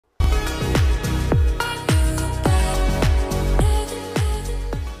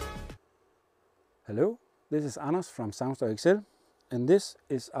Hello, this is Anders from Soundstock XL, and this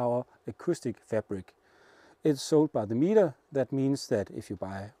is our acoustic fabric. It's sold by the meter. That means that if you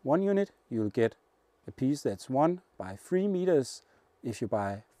buy 1 unit, you'll get a piece that's 1 by 3 meters. If you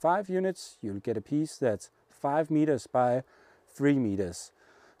buy 5 units, you'll get a piece that's 5 meters by 3 meters.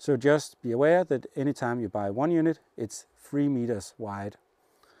 So just be aware that anytime you buy 1 unit, it's 3 meters wide.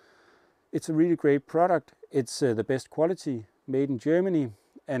 It's a really great product. It's the best quality, made in Germany,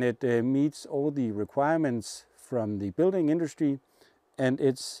 and it meets all the requirements from the building industry, and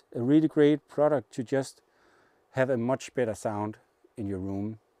it's a really great product to just have a much better sound in your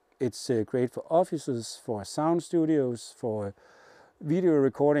room. It's great for offices, for sound studios, for video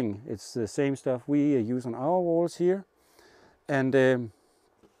recording. It's the same stuff we use on our walls here, and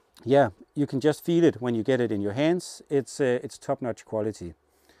yeah, you can just feel it when you get it in your hands. It's top-notch quality.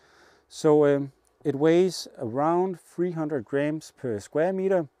 So it weighs around 300 grams per square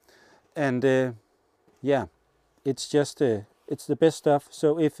meter, and yeah, it's just it's the best stuff.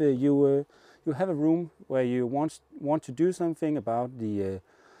 So if you have a room where you want to do something about the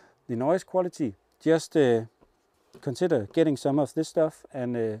noise quality, just consider getting some of this stuff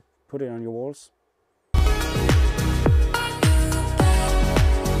and put it on your walls.